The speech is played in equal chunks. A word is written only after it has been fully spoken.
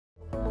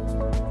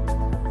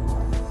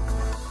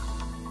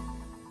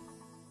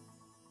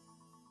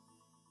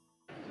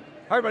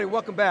Hi everybody,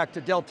 welcome back to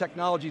Dell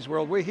Technologies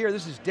World. We're here,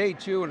 this is day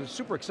 2, and I'm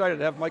super excited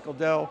to have Michael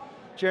Dell,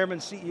 Chairman,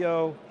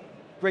 CEO.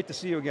 Great to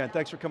see you again.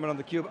 Thanks for coming on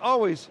theCUBE.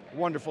 Always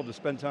wonderful to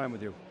spend time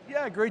with you.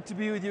 Yeah, great to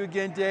be with you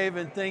again, Dave,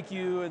 and thank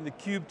you and the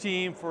CUBE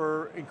team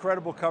for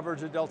incredible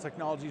coverage of Dell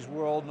Technologies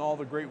World and all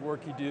the great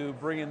work you do,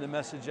 bringing the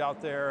message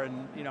out there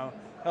and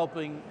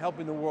helping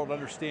the world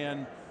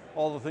understand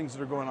all the things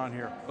that are going on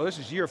here. Well, this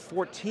is year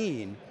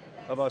 14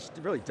 of us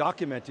really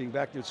documenting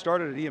back, it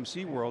started at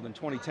EMC World in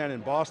 2010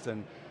 in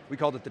Boston. We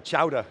called it the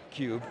Chowda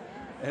Cube.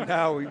 And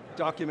now we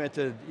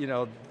documented,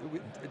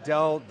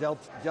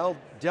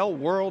 Dell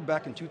World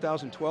back in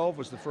 2012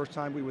 was the first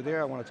time we were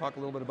there. I want to talk a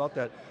little bit about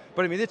that.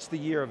 But I mean, it's the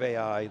year of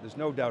AI, there's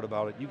no doubt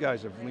about it. You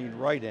guys have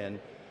leaned right in.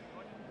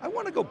 I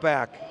want to go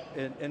back,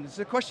 and it's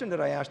a question that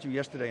I asked you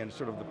yesterday in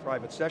sort of the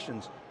private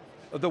sessions,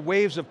 the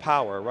waves of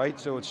power, right?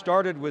 So it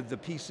started with the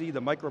PC,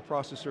 the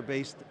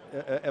microprocessor-based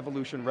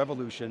evolution,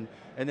 revolution,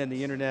 and then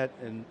the internet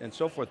and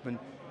so forth. But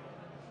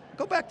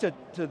go back to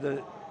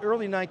the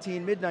early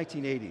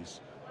mid-1980s.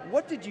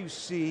 What did you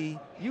see,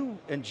 you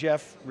and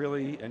Jeff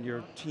really, and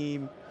your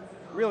team,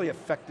 really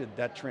affected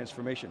that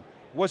transformation?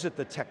 Was it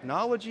the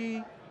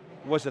technology?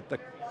 Was it the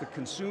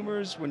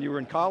consumers when you were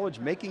in college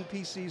making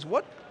PCs?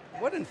 What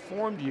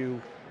informed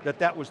you that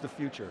that was the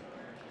future?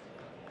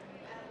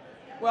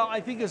 Well,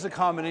 I think it's a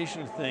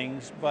combination of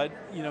things, but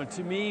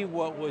to me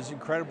what was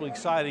incredibly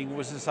exciting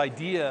was this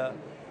idea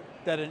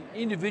that an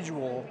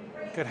individual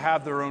could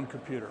have their own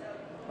computer,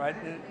 right?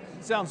 It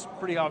sounds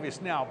pretty obvious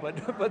now, but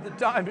at the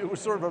time it was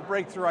sort of a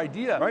breakthrough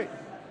idea. Right.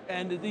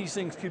 And that these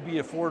things could be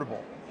affordable.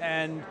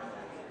 And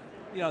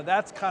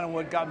that's kind of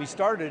what got me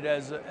started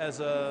when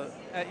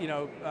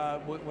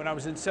I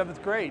was in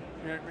 7th grade.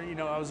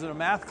 I was in a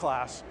math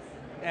class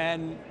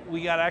and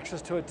we got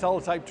access to a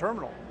teletype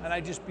terminal and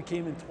I just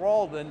became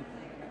enthralled and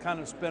kind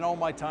of spent all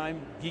my time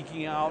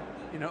geeking out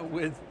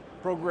with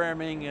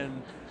programming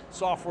and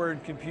software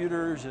and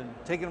computers and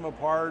taking them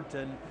apart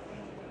and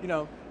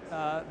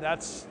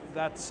that's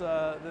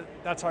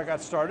how I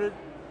got started.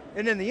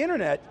 And then the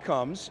internet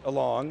comes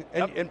along,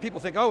 and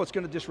people think, oh, it's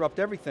going to disrupt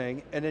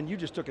everything, and then you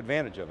just took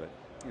advantage of it,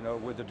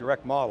 with the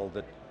direct model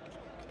that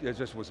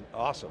just was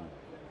awesome.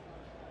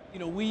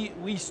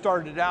 We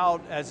started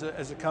out as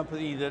a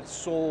company that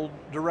sold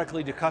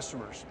directly to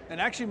customers, and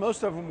actually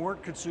most of them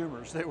weren't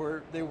consumers; they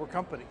were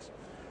companies.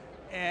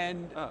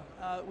 And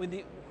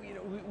when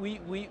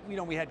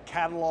we had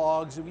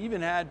catalogs, and we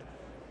even had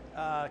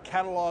a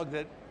catalog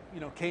that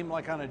came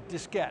like on a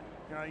diskette.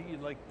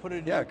 You'd like put it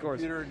in your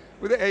computer.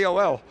 With the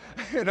AOL,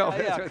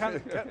 Yeah,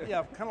 kind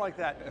of like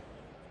that.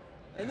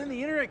 And then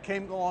the internet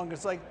came along,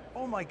 it's like,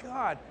 oh my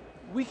God,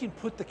 we can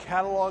put the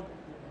catalog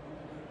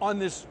on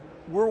this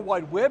World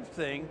Wide Web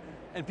thing,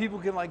 and people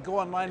can like go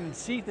online and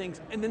see things,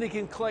 and then they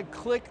can click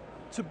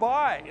to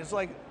buy. It's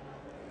like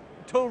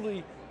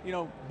totally,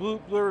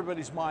 blew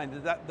everybody's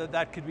mind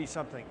that could be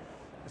something.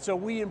 So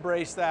we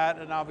embraced that,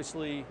 and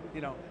obviously,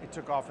 it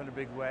took off in a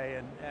big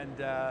way, and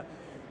the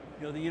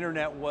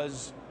internet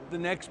was the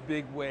next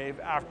big wave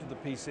after the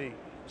PC.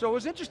 So what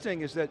was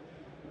interesting is that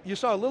you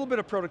saw a little bit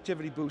of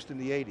productivity boost in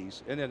the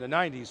 80s, and in the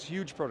 90s,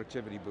 huge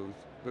productivity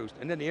boost,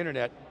 and then the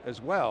internet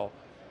as well.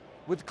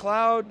 With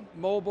cloud,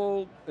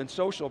 mobile, and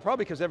social,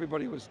 probably because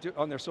everybody was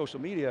on their social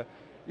media,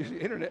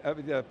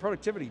 the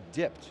productivity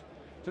dipped.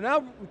 So now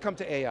we come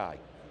to AI.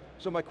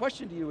 So my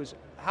question to you is,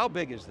 how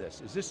big is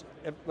this? Is this,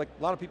 like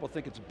a lot of people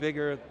think it's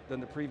bigger than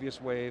the previous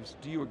waves.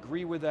 Do you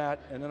agree with that?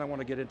 And then I want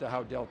to get into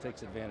how Dell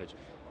takes advantage.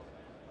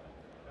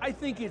 I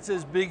think it's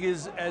as big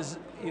as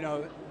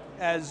the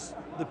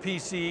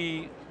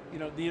PC,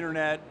 the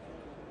internet,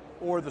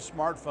 or the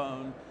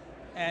smartphone.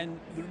 And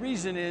the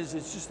reason is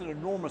it's just an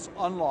enormous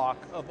unlock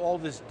of all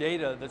this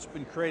data that's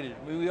been created.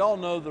 I mean, we all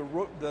know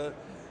the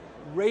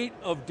rate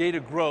of data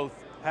growth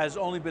has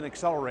only been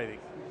accelerating.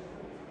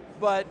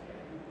 But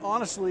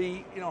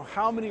honestly,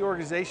 how many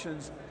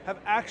organizations have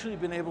actually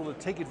been able to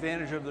take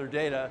advantage of their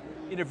data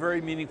in a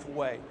very meaningful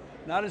way?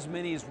 Not as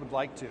many as would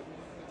like to.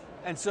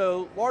 And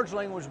so large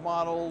language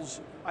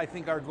models, I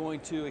think, are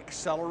going to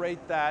accelerate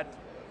that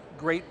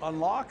great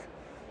unlock.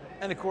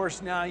 And of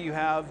course, now you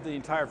have the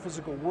entire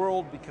physical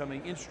world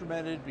becoming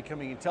instrumented,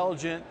 becoming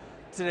intelligent.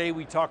 Today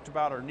we talked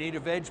about our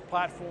native edge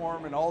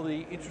platform and all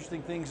the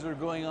interesting things that are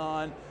going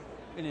on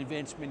in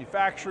advanced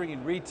manufacturing,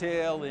 in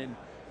retail, in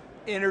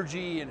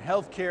energy, in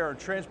healthcare, and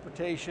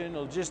transportation,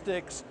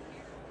 logistics.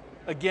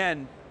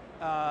 Again,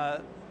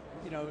 data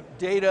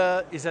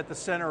is at the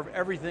center of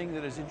everything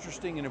that is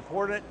interesting and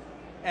important.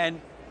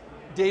 And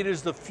data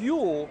is the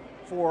fuel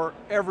for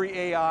every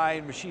AI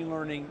and machine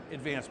learning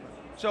advancement.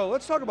 So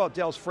let's talk about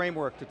Dell's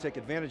framework to take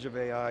advantage of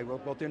AI,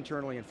 both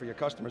internally and for your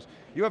customers.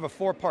 You have a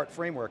 4-part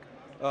framework.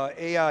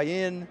 AI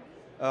in,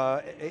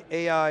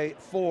 AI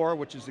for,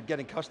 which is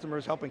getting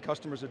customers, helping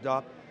customers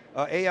adopt.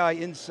 AI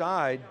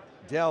inside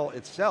Dell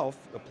itself,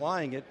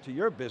 applying it to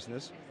your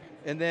business.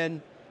 And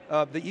then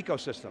the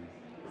ecosystem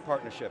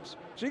partnerships.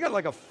 So you got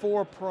like a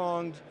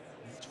 4-pronged,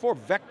 4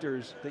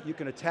 vectors that you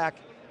can attack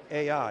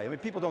AI. I mean,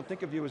 people don't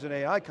think of you as an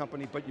AI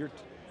company, but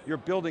you're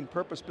building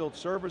purpose-built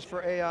servers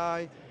for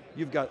AI.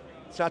 You've got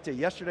Satya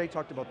yesterday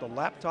talked about the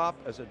laptop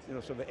as a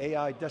sort of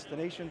AI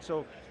destination.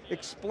 So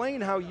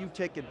explain how you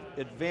take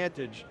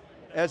advantage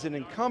as an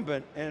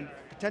incumbent and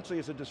potentially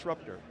as a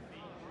disruptor.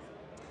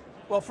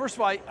 Well, first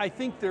of all, I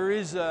think there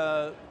is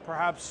a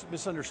perhaps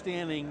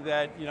misunderstanding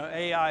that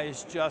AI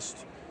is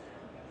just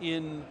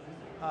in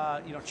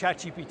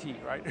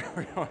ChatGPT, right?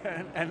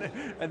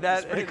 and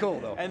that's pretty cool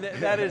though. And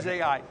that is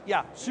AI.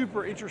 Yeah,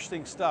 super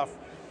interesting stuff.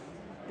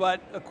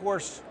 But of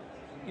course,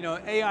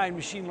 AI and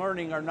machine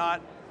learning are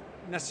not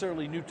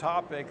necessarily new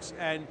topics,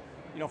 and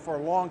for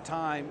a long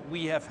time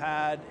we have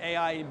had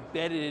AI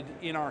embedded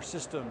in our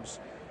systems,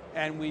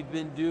 and we've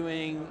been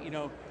doing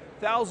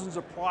thousands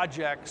of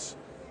projects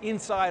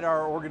inside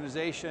our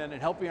organization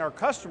and helping our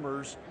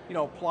customers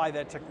apply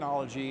that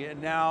technology.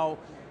 And now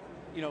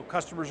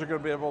customers are going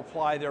to be able to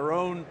apply their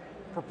own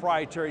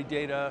proprietary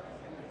data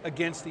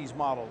against these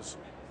models.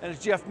 And as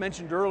Jeff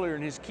mentioned earlier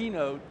in his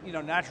keynote,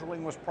 natural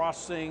language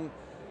processing,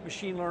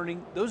 machine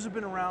learning, those have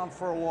been around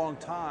for a long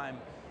time.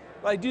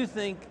 But I do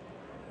think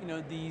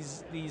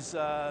these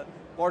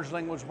large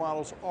language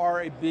models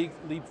are a big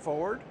leap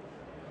forward,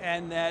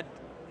 and that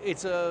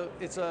it's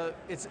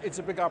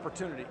a big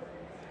opportunity.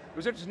 It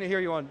was interesting to hear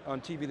you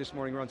on TV this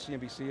morning, we're on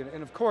CNBC,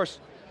 and of course,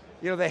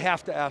 they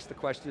have to ask the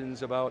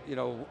questions about, are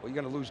you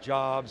going to lose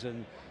jobs,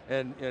 and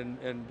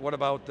what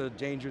about the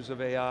dangers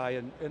of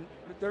AI, and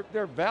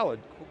they're valid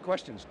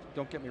questions,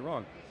 don't get me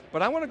wrong.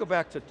 But I want to go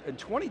back to, in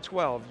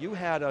 2012, you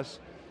had us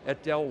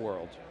at Dell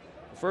World,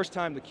 the first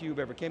time theCUBE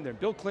ever came there, and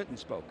Bill Clinton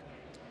spoke.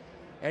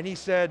 And he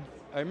said,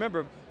 I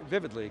remember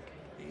vividly,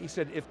 he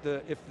said if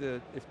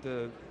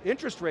the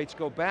interest rates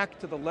go back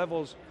to the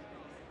levels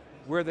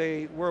where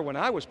they were when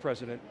I was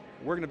president,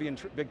 we're going to be in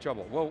big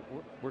trouble. Well,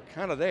 we're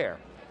kind of there.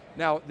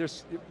 Now,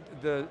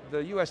 the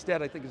US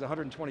debt, I think, is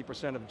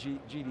 120% of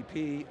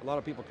GDP. A lot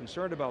of people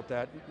concerned about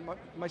that,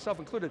 myself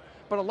included.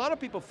 But a lot of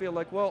people feel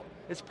like, well,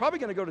 it's probably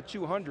going to go to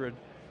 200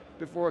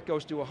 before it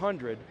goes to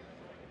 100.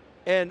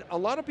 And a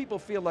lot of people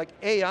feel like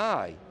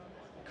AI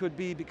could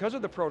be, because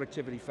of the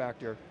productivity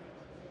factor,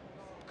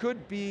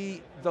 could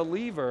be the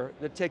lever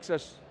that takes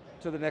us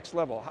to the next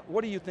level.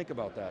 What do you think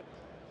about that?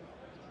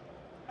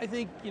 I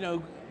think,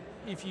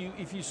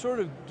 if you sort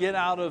of get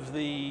out of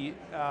the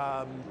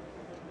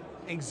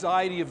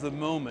anxiety of the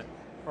moment,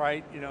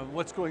 right?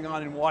 What's going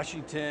on in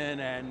Washington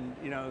and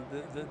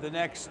the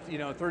next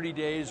 30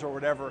 days or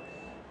whatever,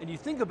 and you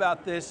think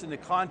about this in the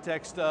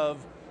context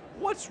of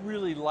what's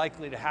really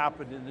likely to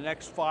happen in the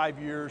next 5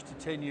 years to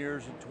 10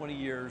 years and 20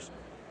 years,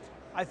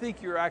 I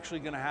think you're actually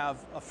going to have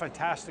a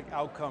fantastic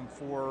outcome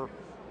for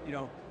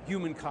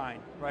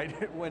humankind, right?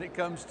 When it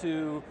comes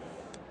to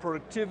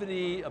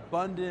productivity,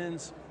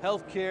 abundance,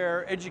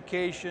 healthcare,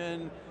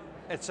 education,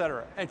 et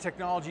cetera. And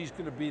technology is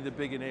going to be the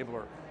big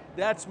enabler.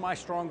 That's my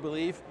strong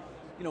belief.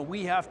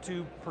 We have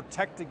to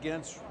protect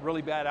against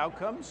really bad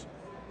outcomes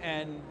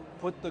and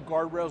put the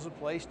guardrails in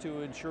place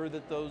to ensure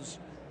that those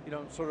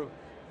sort of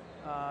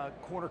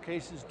corner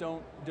cases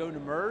don't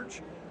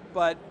emerge.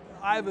 But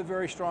I have a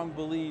very strong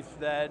belief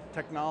that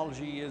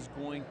technology is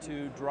going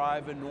to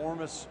drive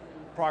enormous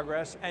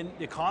progress, and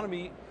the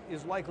economy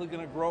is likely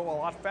going to grow a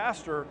lot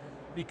faster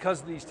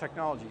because of these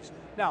technologies.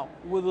 Now,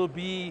 will it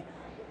be,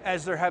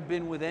 as there have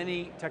been with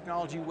any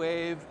technology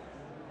wave,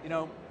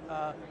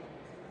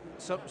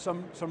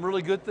 some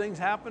really good things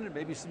happen, and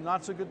maybe some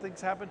not so good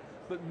things happen,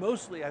 but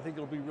mostly I think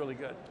it'll be really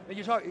good.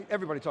 And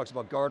everybody talks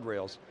about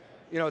guardrails.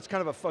 It's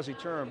kind of a fuzzy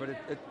term, but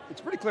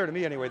it's pretty clear to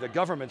me anyway, the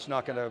government's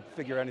not going to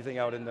figure anything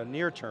out in the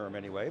near term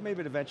anyway.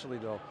 Maybe eventually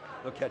they'll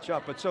catch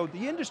up. But so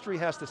the industry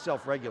has to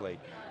self-regulate.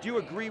 Do you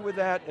agree with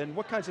that? And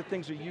what kinds of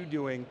things are you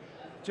doing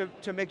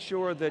to make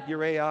sure that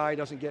your AI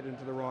doesn't get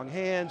into the wrong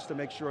hands, to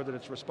make sure that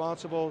it's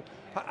responsible?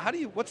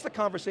 What's the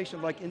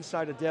conversation like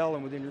inside of Dell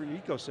and within your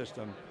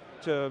ecosystem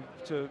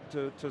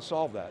to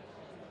solve that?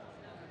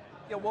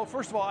 Yeah, well,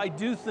 first of all, I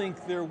do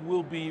think there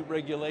will be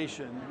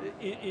regulation.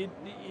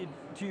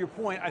 To your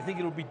point, I think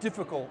it'll be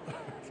difficult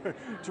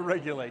to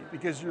regulate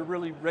because you're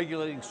really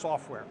regulating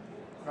software,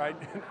 right?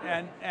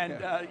 and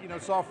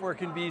software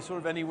can be sort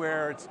of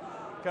anywhere. It's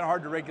kind of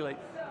hard to regulate.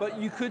 But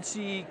you could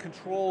see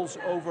controls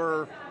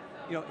over,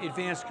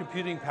 advanced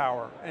computing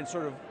power and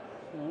sort of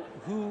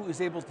who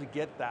is able to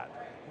get that,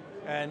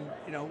 and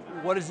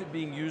what is it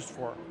being used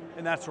for,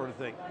 and that sort of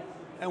thing.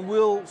 And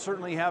we'll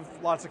certainly have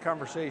lots of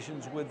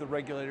conversations with the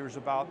regulators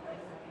about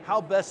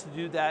how best to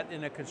do that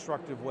in a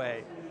constructive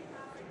way.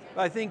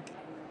 But I think,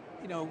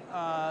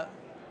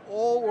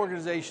 all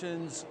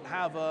organizations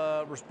have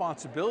a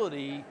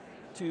responsibility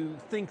to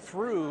think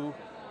through,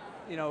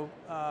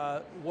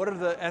 what are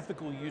the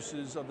ethical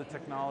uses of the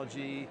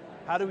technology?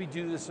 How do we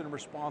do this in a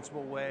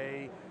responsible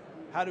way?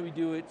 How do we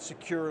do it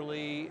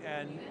securely?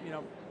 And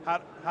how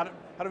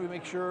do we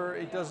make sure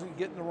it doesn't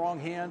get in the wrong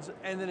hands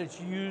and that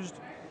it's used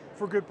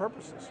for good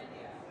purposes?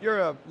 You're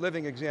a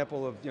living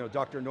example of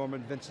Dr.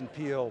 Norman Vincent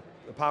Peale,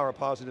 the power of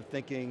positive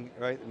thinking,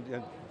 right?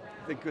 And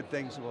think good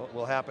things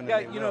will happen. Yeah,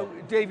 and you know,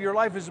 Dave, your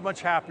life is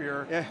much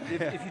happier Yeah.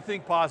 if you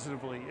think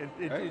positively.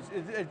 Right.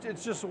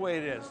 It's just the way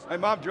it is. My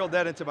mom drilled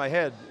that into my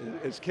head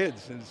as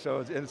kids, and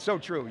so it's so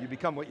true. You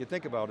become what you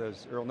think about,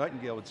 as Earl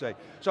Nightingale would say.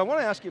 So I want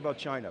to ask you about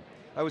China.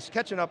 I was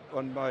catching up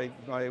on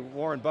my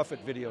Warren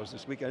Buffett videos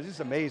this weekend. It's just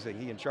amazing,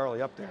 he and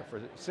Charlie up there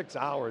for 6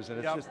 hours,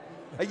 and it's just,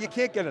 you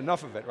can't get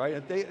enough of it, right?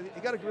 And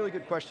he got a really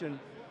good question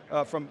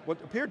from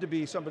what appeared to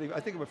be somebody, I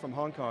think it was from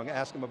Hong Kong,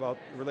 asked him about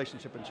the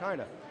relationship in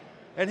China.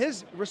 And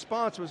his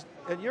response was,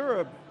 and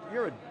you're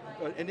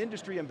an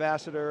industry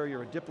ambassador,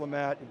 you're a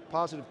diplomat, a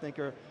positive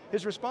thinker.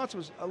 His response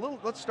was a little,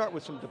 let's start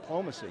with some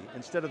diplomacy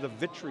instead of the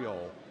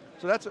vitriol.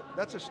 So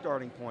that's a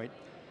starting point.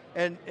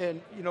 And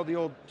you know, the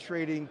old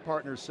trading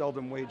partners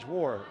seldom wage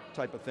war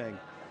type of thing.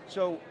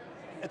 So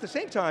at the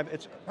same time,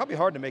 it's probably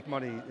hard to make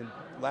money in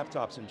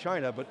laptops in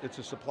China, but it's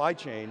a supply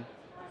chain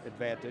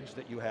advantage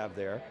that you have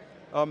there.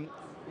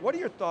 What are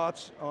your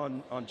thoughts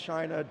on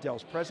China,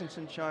 Dell's presence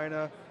in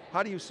China?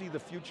 How do you see the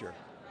future?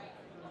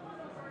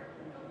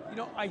 You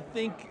know, I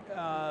think,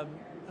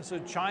 so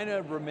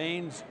China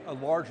remains a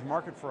large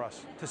market for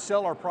us to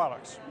sell our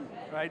products,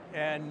 right?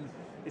 And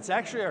it's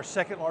actually our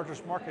second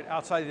largest market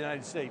outside the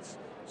United States,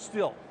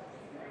 still,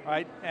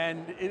 right?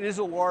 And it is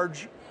a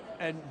large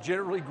and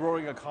generally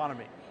growing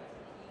economy.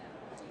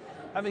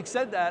 Having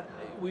said that,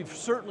 we've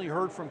certainly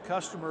heard from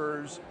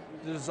customers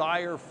the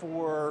desire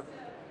for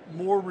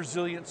more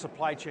resilient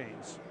supply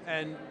chains.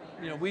 And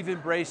you know, we've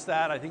embraced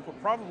that. I think we're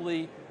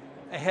probably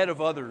ahead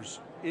of others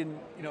in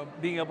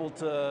being able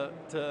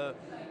to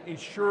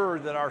ensure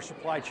that our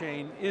supply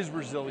chain is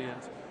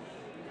resilient.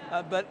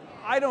 But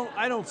I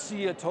don't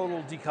see a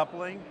total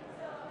decoupling.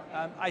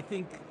 I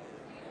think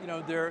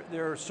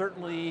there are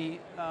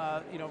certainly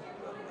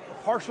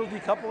partial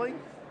decoupling,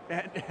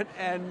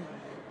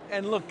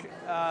 and look,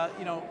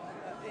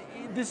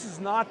 this is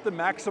not the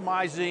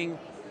maximizing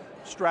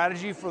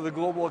strategy for the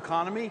global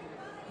economy,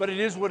 but it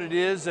is what it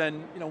is,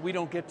 and we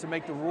don't get to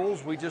make the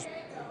rules. We just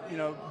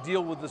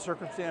deal with the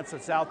circumstance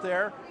that's out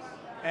there,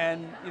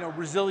 and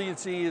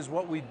resiliency is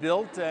what we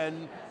built,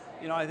 and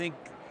I think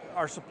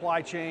our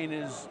supply chain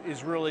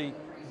is really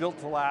built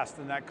to last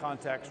in that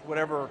context,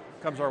 whatever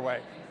comes our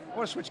way. I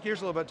want to switch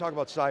gears a little bit and talk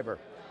about cyber.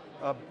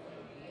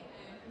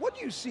 What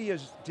do you see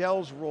as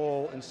Dell's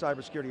role in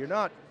cybersecurity?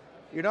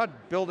 You're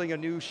not building a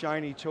new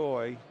shiny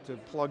toy to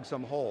plug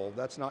some hole.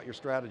 That's not your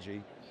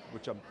strategy,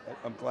 which I'm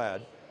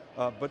glad.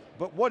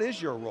 But what is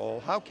your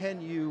role? How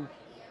can you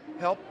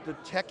help the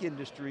tech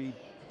industry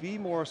be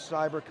more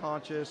cyber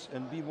conscious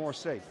and be more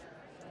safe?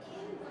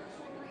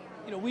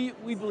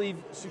 We believe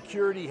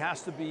security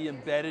has to be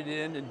embedded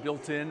in and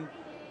built in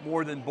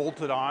more than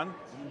bolted on.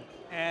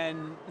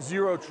 And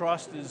zero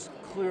trust is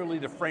clearly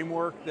the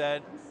framework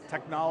that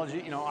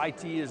technology,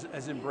 IT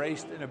has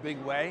embraced in a big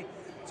way.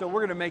 So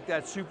we're going to make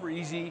that super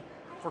easy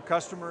for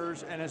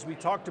customers. And as we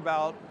talked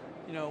about,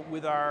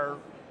 with our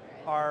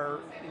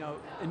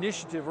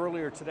initiative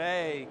earlier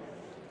today,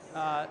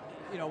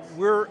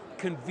 we're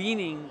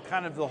convening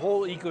kind of the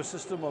whole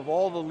ecosystem of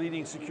all the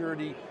leading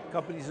security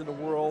companies in the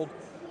world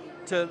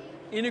to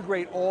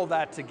integrate all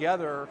that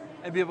together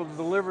and be able to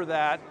deliver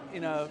that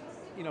in a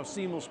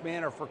seamless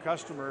manner for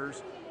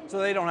customers so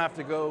they don't have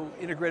to go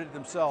integrate it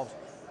themselves.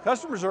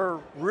 Customers are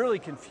really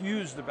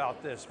confused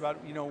about this, about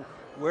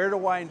where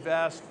do I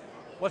invest,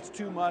 what's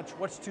too much,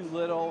 what's too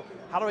little,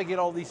 how do I get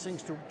all these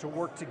things to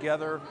work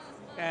together,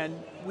 and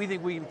we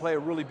think we can play a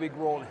really big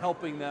role in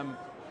helping them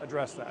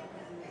address that.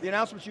 The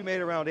announcements you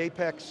made around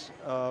Apex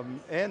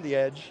and the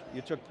Edge,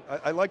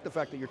 I like the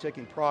fact that you're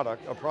taking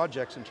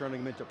projects and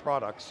turning them into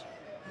products.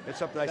 It's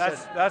something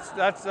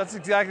That's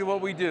exactly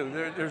what we do.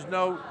 There's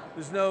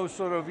no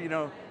sort of,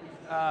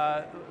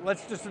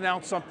 let's just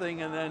announce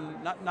something and then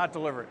not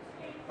deliver it.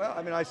 Well,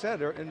 I mean, I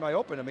said in my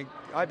open,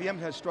 IBM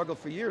has struggled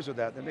for years with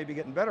that. They may be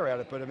getting better at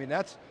it, but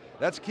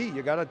that's key.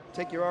 You got to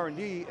take your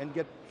R&D and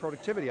get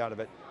productivity out of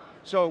it.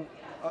 So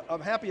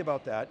I'm happy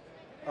about that.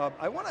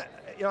 I want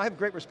to, I have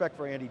great respect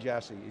for Andy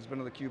Jassy. He's been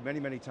on theCUBE many,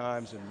 many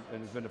times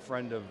and has been a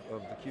friend of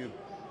theCUBE.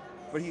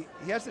 But he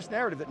has this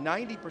narrative that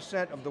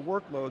 90% of the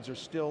workloads are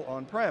still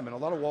on-prem, and a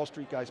lot of Wall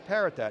Street guys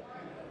parrot that.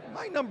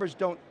 My numbers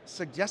don't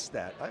suggest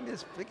that. I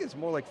think it's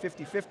more like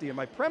 50-50, and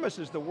my premise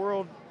is the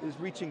world is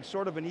reaching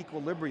sort of an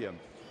equilibrium.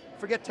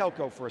 Forget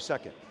telco for a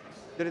second.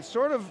 That it's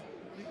sort of,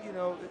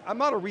 I'm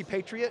not a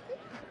repatriate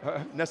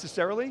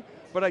necessarily,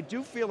 but I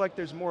do feel like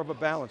there's more of a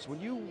balance. When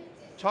you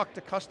talk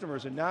to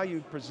customers and now you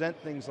present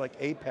things like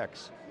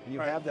Apex, and you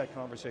have that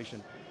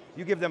conversation,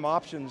 you give them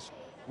options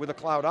with a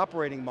cloud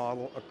operating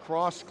model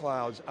across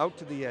clouds, out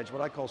to the edge,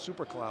 what I call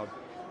super cloud.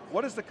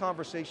 What is the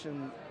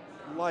conversation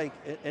like,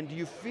 and do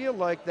you feel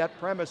like that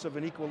premise of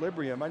an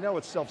equilibrium, I know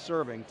it's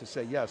self-serving to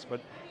say yes, but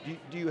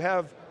do you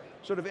have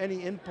sort of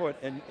any input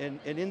and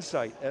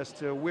insight as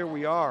to where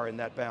we are in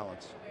that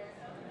balance?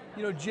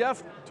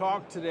 Jeff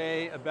talked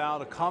today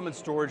about a common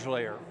storage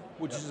layer,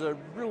 which is a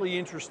really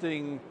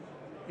interesting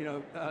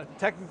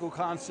technical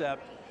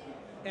concept,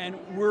 and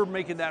we're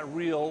making that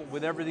real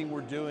with everything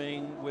we're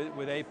doing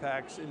with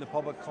Apex in the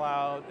public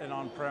cloud and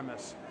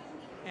on-premise.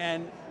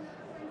 And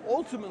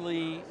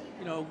ultimately,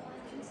 you know,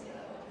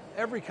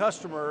 every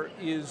customer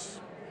is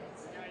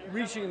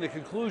reaching the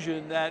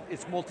conclusion that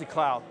it's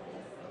multi-cloud.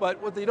 But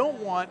what they don't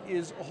want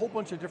is a whole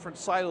bunch of different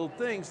siloed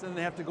things, then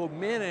they have to go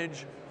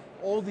manage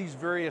all these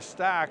various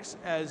stacks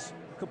as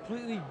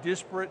completely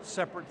disparate,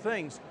 separate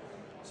things.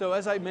 So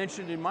as I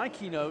mentioned in my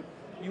keynote,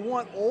 you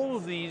want all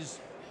of these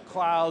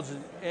clouds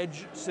and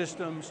edge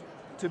systems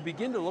to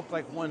begin to look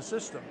like one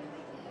system.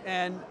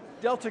 And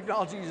Dell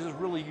Technologies is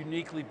really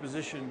uniquely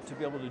positioned to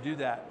be able to do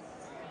that.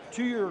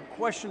 To your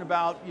question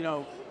about, you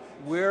know,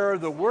 where are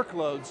the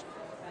workloads,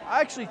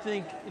 I actually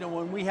think, you know,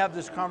 when we have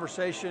this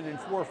conversation in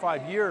 4 or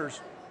 5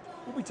 years,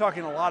 we'll be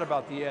talking a lot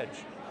about the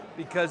edge,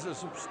 because a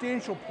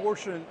substantial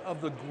portion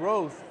of the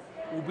growth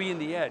will be in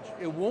the edge.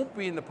 It won't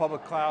be in the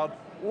public cloud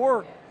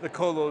or the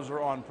colos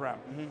or on-prem.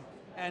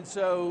 And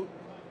so,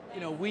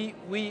 you know, we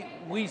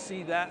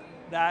see that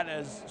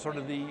as sort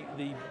of the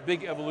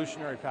big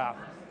evolutionary path.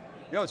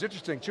 You know, it's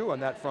interesting too on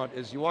that front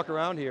is you walk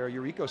around here,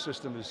 your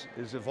ecosystem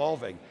is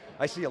evolving.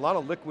 I see a lot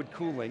of liquid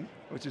cooling,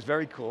 which is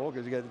very cool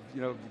because you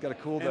got to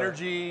cool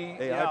energy,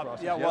 the AI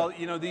process. Yeah, well,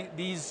 you know,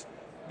 these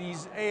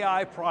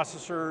AI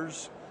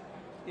processors,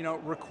 you know,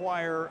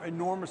 require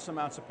enormous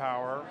amounts of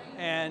power,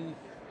 and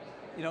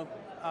you know,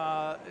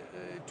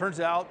 it turns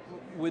out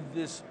with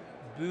this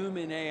boom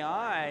in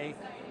AI,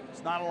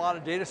 there's not a lot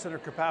of data center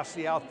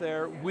capacity out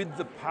there with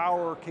the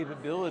power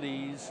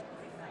capabilities,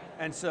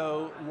 and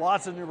so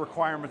lots of new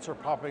requirements are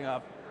popping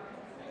up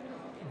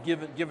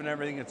given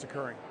everything that's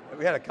occurring.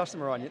 We had a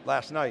customer on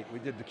last night, we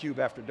did theCUBE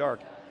after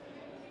dark,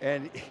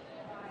 and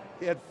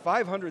he had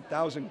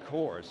 500,000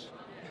 cores.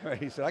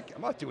 He said,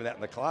 I'm not doing that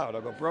in the cloud,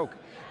 I'll go broke.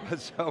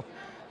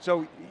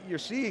 So you're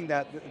seeing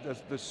that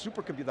the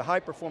supercomputer, the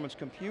high performance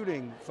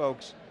computing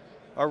folks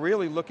are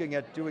really looking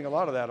at doing a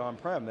lot of that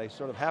on-prem. They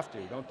sort of have to,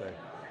 don't they?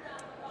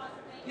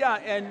 Yeah,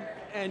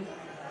 and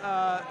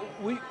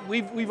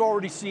we've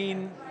already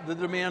seen the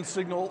demand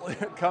signal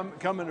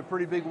come in a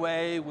pretty big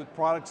way with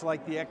products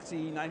like the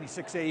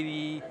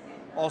XE9680,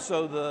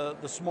 also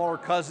the smaller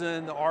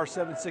cousin, the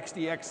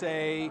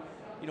R760XA.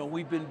 You know,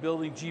 we've been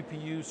building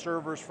GPU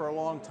servers for a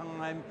long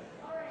time,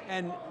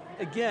 and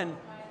again,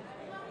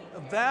 a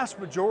vast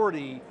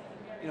majority,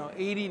 you know,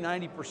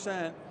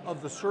 80–90%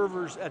 of the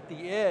servers at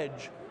the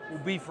edge will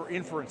be for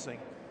inferencing,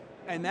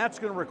 and that's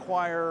going to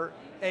require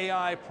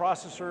AI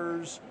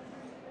processors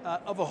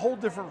of a whole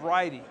different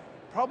variety.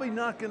 Probably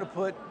not going to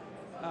put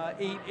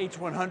 8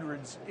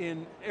 H100s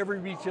in every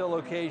retail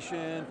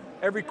location,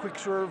 every quick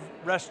serve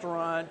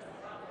restaurant,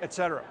 et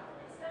cetera.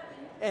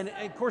 And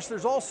of course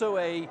there's also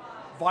a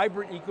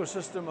vibrant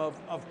ecosystem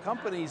of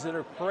companies that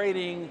are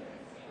creating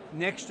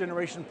next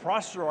generation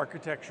processor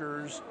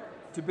architectures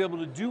to be able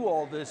to do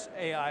all this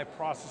AI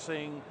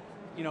processing,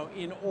 you know,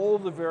 in all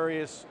the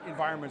various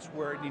environments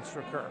where it needs to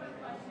occur.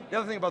 The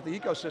other thing about the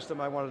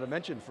ecosystem I wanted to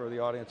mention for the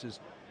audience is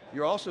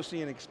you're also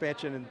seeing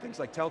expansion in things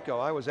like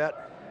telco. I was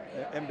at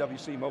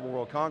MWC Mobile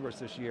World Congress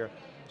this year,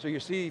 so you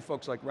see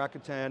folks like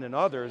Rakuten and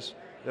others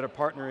that are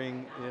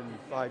partnering in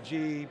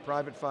 5G,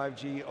 private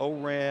 5G,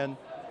 O-RAN,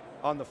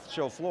 on the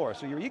show floor.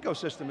 So your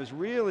ecosystem is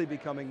really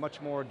becoming much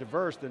more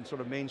diverse than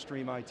sort of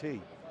mainstream IT.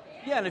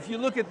 Yeah, and if you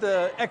look at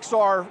the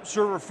XR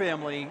server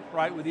family,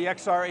 right, with the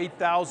XR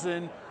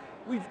 8000,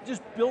 we've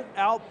just built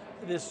out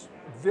this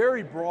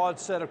very broad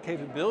set of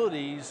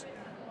capabilities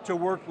to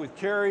work with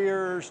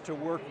carriers, to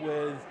work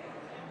with,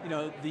 you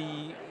know,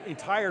 the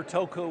entire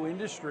telco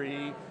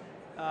industry,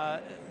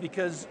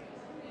 because,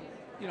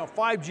 you know,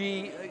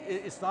 5G,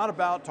 it's not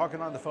about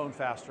talking on the phone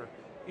faster.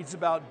 It's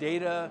about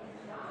data.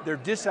 They're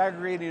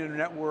disaggregating their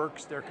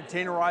networks, they're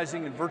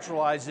containerizing and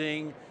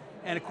virtualizing,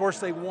 and of course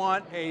they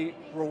want a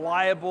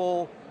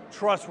reliable,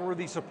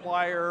 trustworthy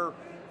supplier,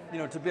 you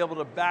know, to be able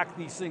to back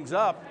these things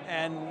up,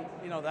 and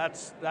you know,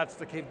 that's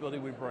the capability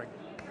we bring.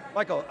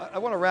 Michael, I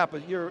want to wrap,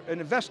 but you're an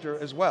investor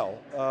as well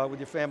with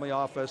your family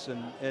office,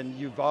 and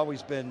you've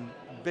always been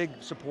a big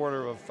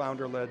supporter of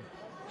founder-led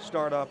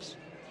startups,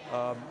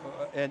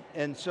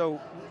 and so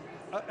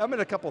I'm in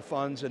a couple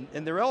funds, and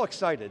they're all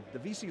excited. The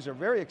VCs are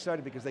very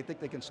excited because they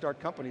think they can start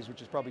companies,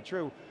 which is probably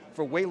true,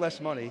 for way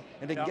less money,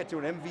 and they can get to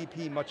an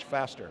MVP much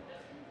faster.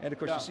 And of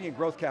course, you're seeing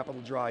growth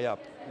capital dry up,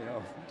 you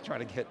know,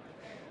 trying to get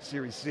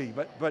Series C.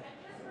 But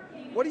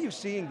what are you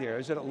seeing there?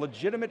 Is it a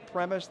legitimate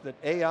premise that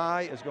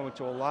AI is going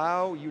to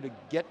allow you to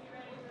get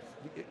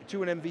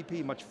to an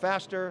MVP much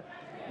faster,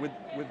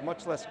 with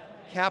much less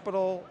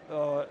capital?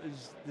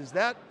 Is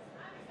that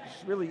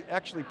really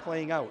actually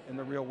playing out in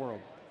the real world?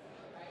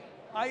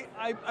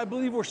 I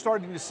believe we're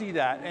starting to see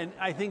that, and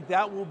I think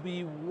that will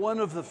be one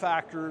of the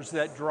factors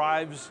that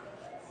drives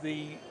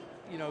the,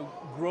 you know,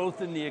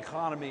 growth in the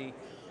economy.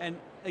 And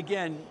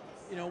again,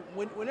 you know,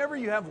 whenever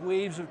you have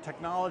waves of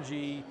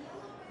technology,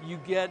 you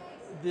get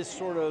this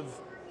sort of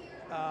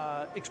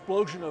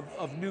explosion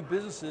of new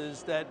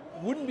businesses that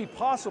wouldn't be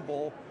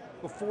possible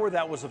before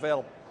that was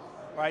available,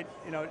 right?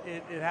 You know,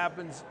 it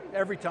happens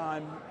every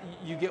time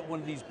you get one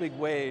of these big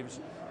waves.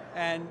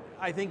 And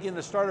I think in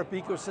the startup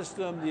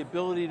ecosystem, the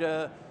ability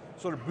to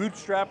sort of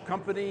bootstrap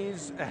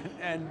companies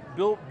and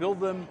build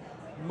them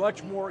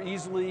much more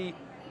easily,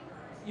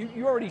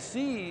 you already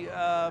see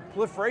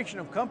proliferation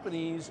of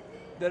companies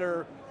that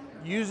are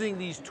using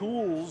these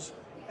tools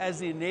as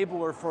the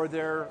enabler for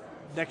their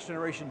next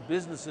generation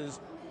businesses.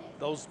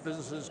 Those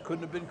businesses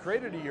couldn't have been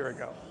created a year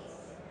ago.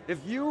 If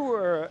you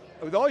were,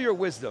 with all your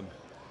wisdom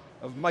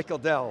of Michael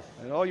Dell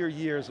and all your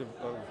years of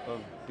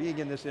being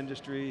in this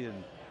industry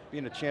and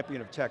being a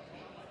champion of tech,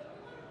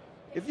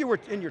 if you were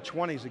in your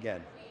 20s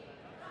again,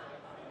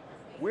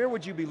 where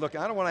would you be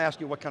looking? I don't want to ask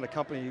you what kind of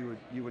company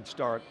you would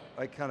start.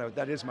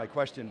 That is my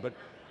question, but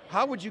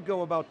how would you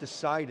go about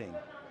deciding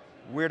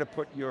where to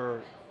put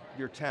your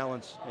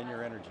talents and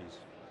your energies?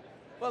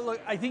 Well,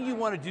 look, I think you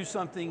want to do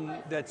something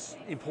that's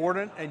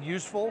important and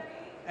useful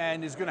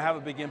and is going to have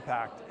a big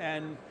impact.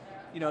 And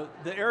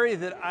the area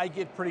that I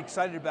get pretty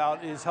excited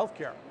about is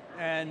healthcare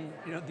and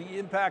the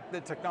impact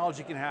that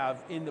technology can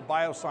have in the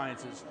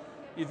biosciences.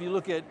 If you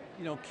look at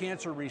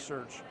cancer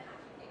research,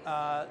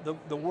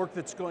 the work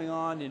that's going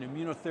on in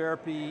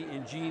immunotherapy,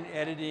 in gene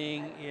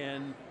editing,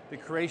 in the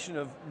creation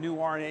of new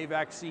RNA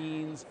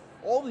vaccines,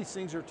 all these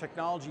things are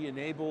technology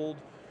enabled,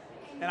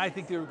 and I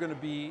think there are going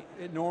to be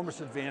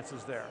enormous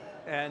advances there.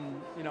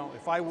 And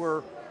if I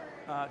were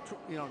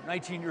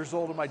 19 years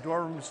old in my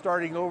dorm room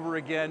starting over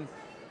again,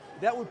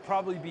 that would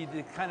probably be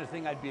the kind of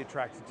thing I'd be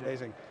attracted to.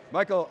 Amazing.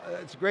 Michael,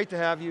 it's great to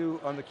have you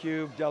on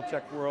theCUBE, Dell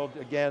Tech World,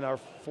 again, our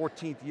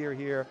 14th year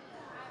here,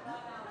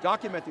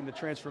 documenting the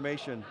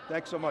transformation.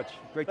 Thanks so much,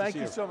 great to see you.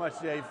 Thank you so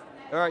much, Dave.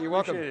 All right, you're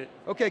welcome. Appreciate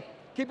it. Okay,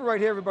 keep it right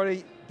here,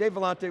 everybody. Dave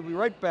Vellante, we'll be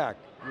right back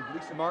with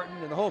Lisa Martin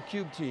and the whole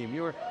CUBE team.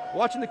 You're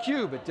watching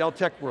theCUBE at Dell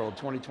Tech World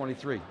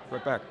 2023.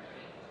 Right back.